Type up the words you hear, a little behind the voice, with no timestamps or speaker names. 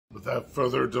Without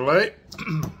further delay,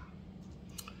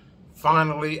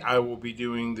 finally I will be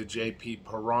doing the JP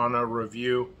Piranha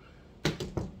review.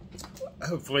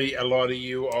 Hopefully a lot of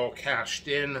you all cashed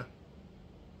in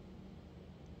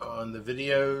on the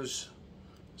videos.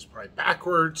 It's probably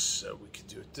backwards, so we could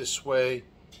do it this way.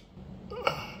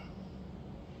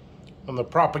 On the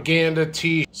propaganda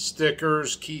tee,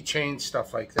 stickers, keychains,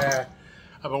 stuff like that.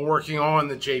 I've been working on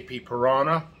the JP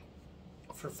Piranha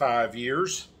for 5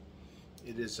 years.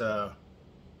 It is a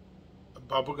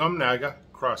bubblegum naga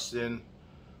crossed in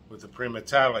with a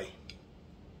Piranha.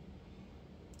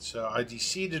 So I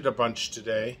de-seeded a bunch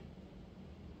today.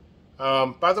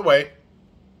 By the way,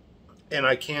 and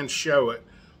I can show it,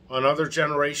 on other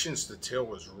generations the tail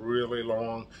was really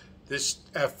long. This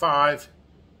F5,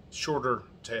 shorter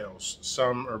tails.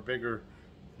 Some are bigger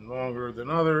and longer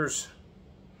than others.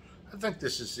 I think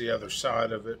this is the other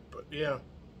side of it, but yeah.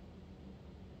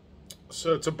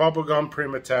 So it's a bubblegum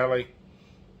Piranha.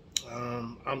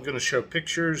 I'm going to show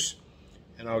pictures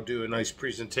and I'll do a nice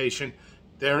presentation.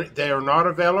 They are not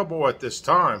available at this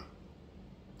time.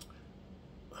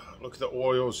 Look at the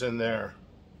oils in there.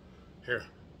 Here.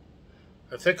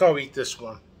 I think I'll eat this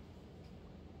one.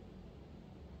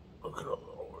 Look at all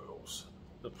the oils.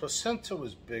 The placenta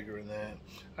was bigger than that.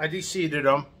 I de-seeded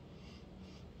them.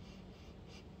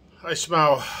 I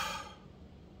smell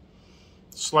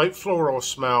slight floral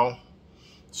smell.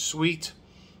 Sweet,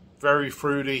 very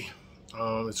fruity.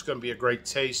 It's going to be a great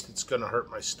taste. It's going to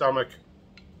hurt my stomach.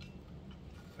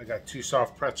 I got 2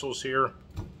 soft pretzels here.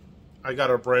 I got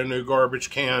a brand new garbage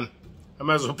can. I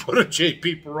might as well put a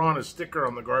JP Piranha sticker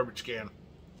on the garbage can.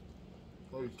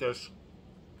 Look at this.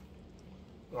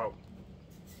 Wow.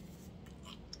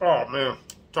 Oh man,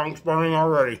 tongue's burning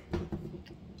already.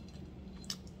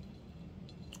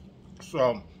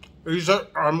 So,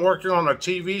 I'm working on a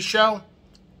TV show.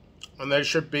 And they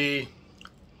should be,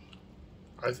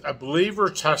 I believe we're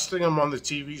testing them on the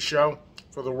TV show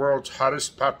for the world's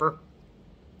hottest pepper.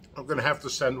 I'm going to have to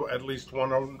send at least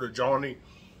one of them to Johnny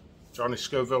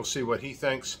Scoville, see what he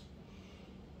thinks.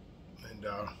 And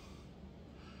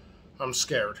I'm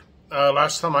scared.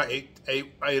 Last time I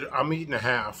ate, I'm eating a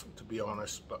half, to be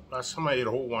honest. But last time I ate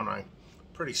a whole one, I'm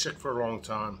pretty sick for a long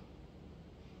time.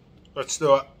 Let's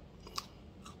do it.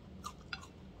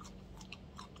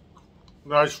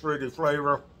 Nice fruity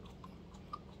flavor.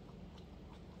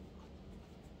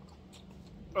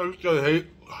 Let's go heat.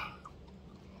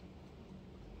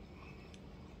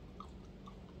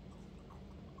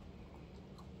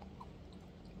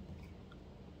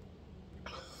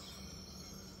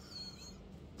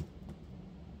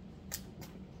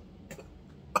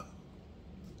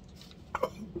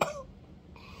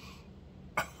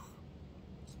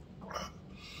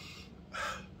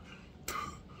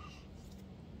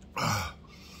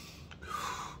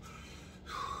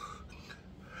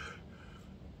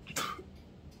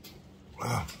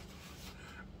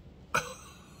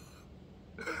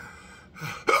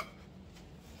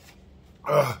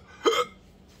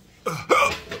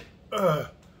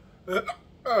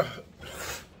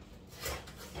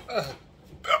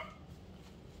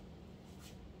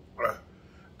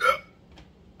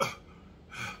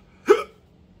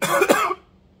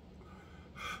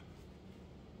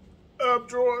 I'm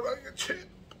drawing like a champ.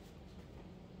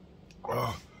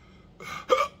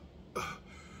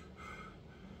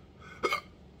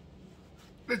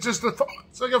 It's just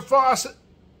it's like a faucet.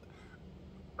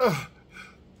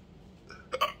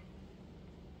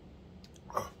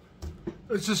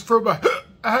 It's just for my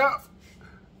half.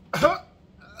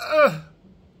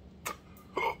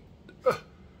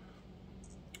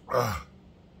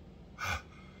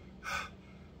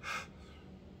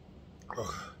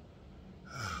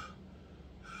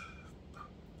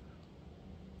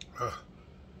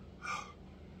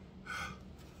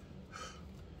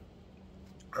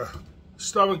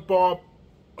 Stomach bob.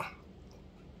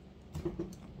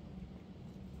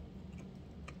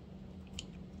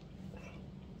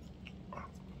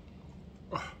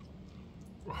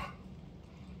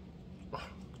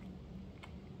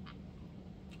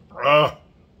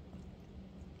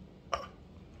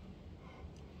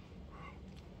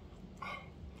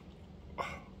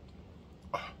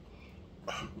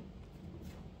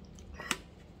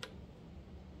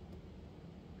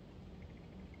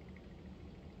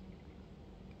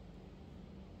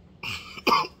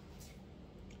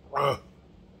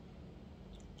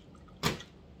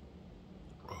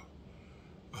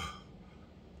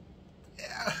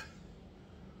 Yeah.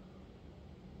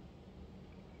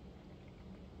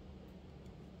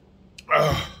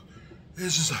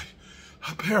 This is like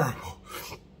unbearable.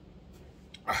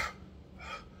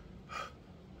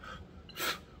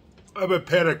 I'm in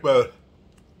panic mode.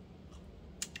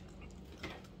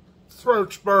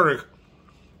 throat's burning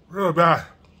really bad.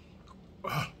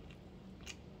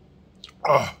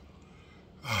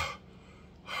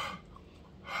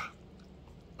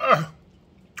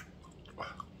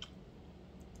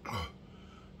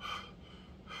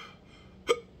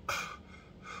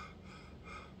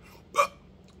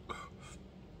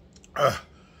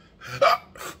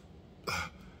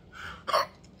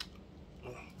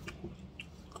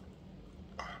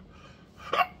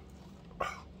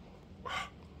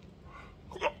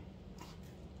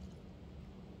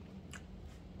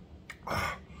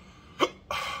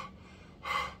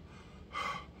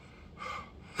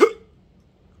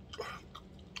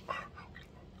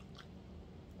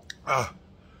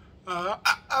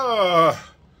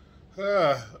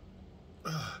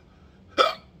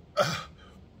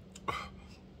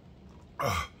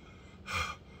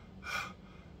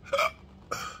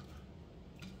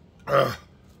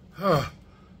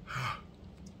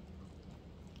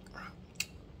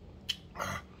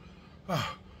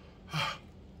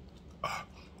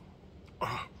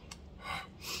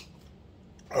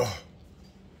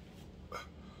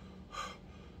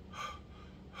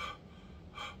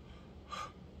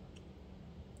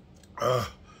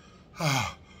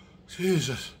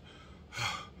 Jesus.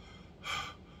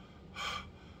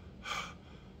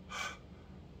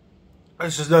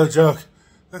 This is no joke.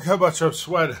 Look how much I'm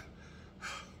sweating.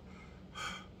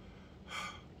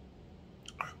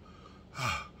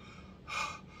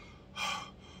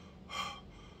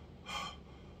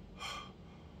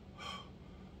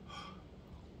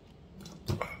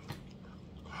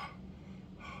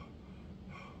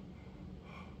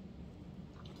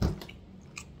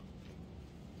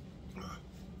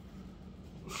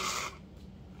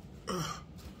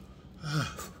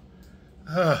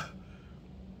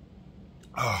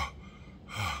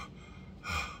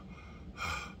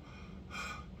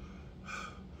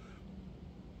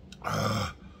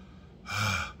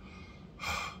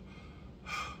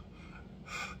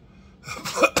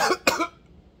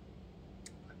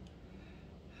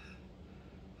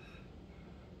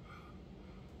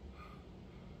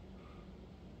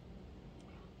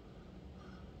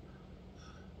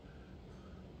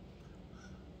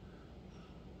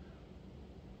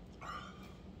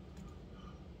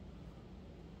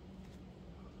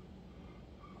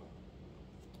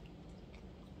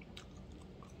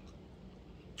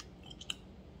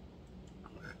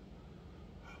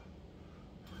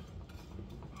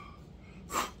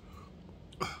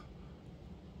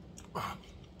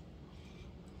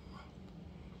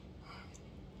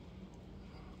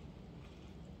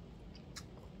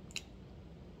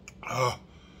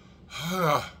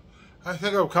 I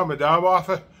think I'm coming down off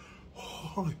it.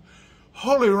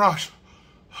 Holy rush.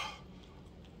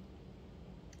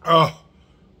 I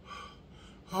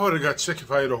would have got sick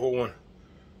if I had a whole one.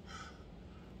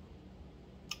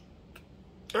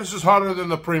 This is hotter than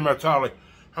the pre-Natale.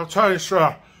 I'll tell you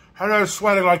straight. I've never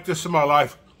sweated like this in my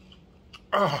life.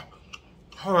 Oh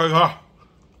my God.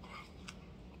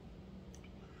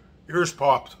 Ears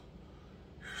popped.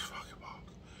 Ears fucking popped.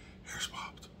 Ears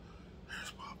popped.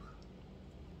 Ears popped.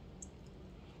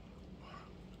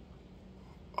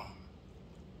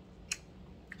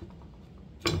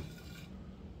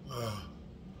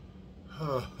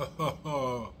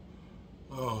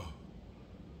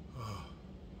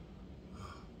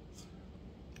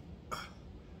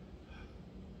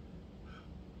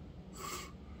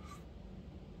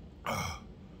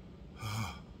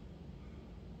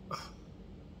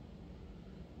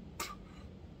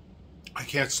 I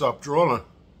can't stop drooling.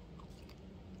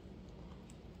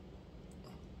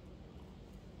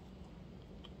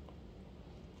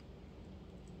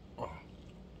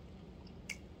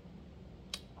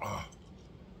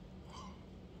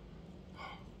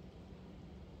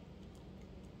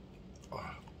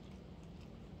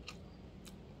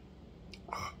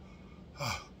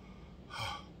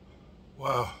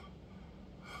 Wow.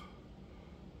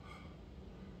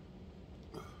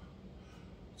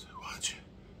 So why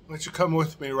don't you come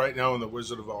with me right now in the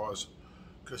Wizard of Oz?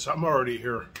 Because I'm already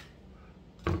here.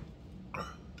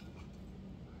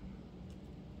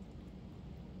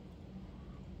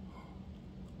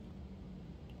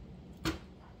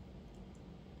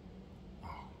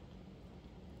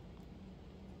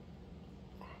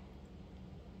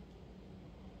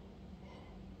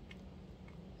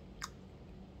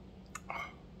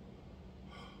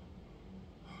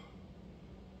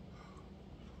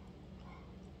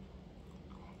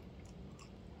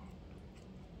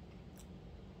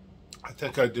 I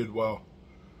think I did well.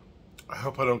 I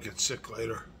hope I don't get sick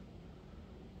later.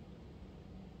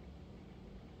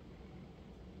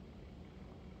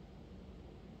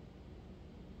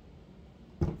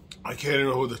 I can't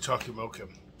even hold the Chucky Milk in.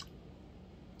 It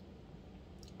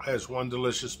has one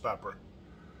delicious pepper.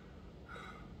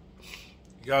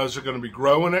 You guys are going to be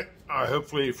growing it,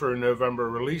 hopefully for a November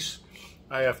release.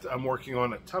 I'm working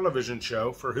on a television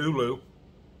show for Hulu,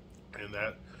 and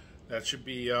that should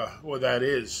be what that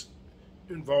is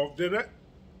involved in it.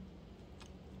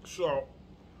 So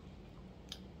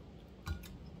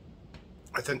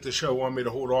I think the show wanted me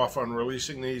to hold off on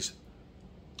releasing these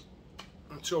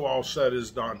until all said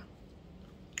is done.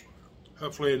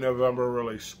 Hopefully a November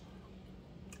release.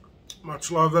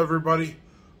 Much love, everybody.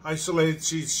 Isolated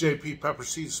Seeds,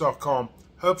 jppepperseeds.com.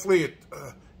 Hopefully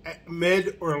at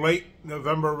mid or late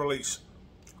November release,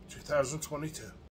 2022.